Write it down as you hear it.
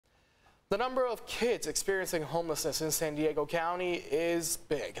The number of kids experiencing homelessness in San Diego County is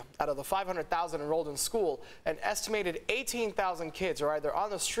big. Out of the 500,000 enrolled in school, an estimated 18,000 kids are either on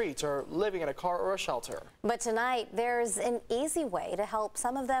the streets or living in a car or a shelter. But tonight, there's an easy way to help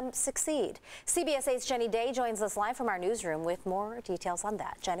some of them succeed. CBS 8's Jenny Day joins us live from our newsroom with more details on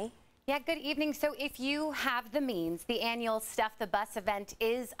that. Jenny? Yeah, good evening. So if you have the means, the annual Stuff the Bus event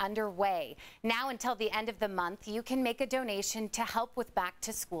is underway. Now until the end of the month, you can make a donation to help with back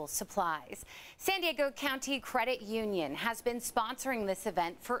to school supplies. San Diego County Credit Union has been sponsoring this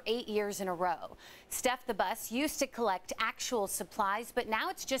event for 8 years in a row. Stuff the Bus used to collect actual supplies, but now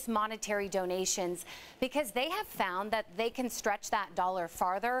it's just monetary donations because they have found that they can stretch that dollar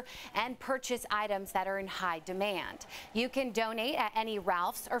farther and purchase items that are in high demand. You can donate at any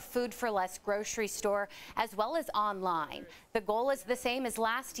Ralph's or Food for Less grocery store, as well as online. The goal is the same as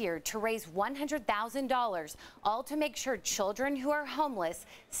last year, to raise $100,000, all to make sure children who are homeless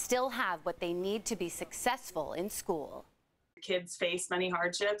still have what they need to be successful in school. Kids face many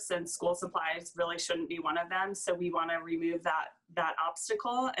hardships, and school supplies really shouldn't be one of them. So we want to remove that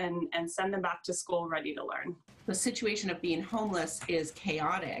obstacle and send them back to school ready to learn. The situation of being homeless is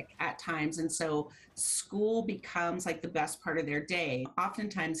chaotic at times, and so school becomes like the best part of their day.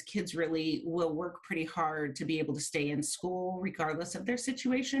 Oftentimes kids really will work pretty hard to be able to stay in school regardless of their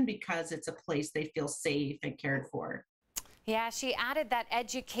situation because it's a place they feel safe and cared for. Yeah, she added that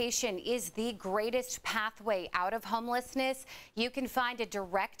education is the greatest pathway out of homelessness. You can find a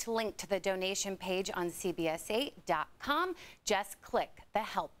direct link to the donation page on CBS8.com. Just click the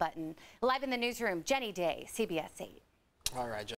help button. Live in the newsroom, Jenny Day, CBS 8. All right.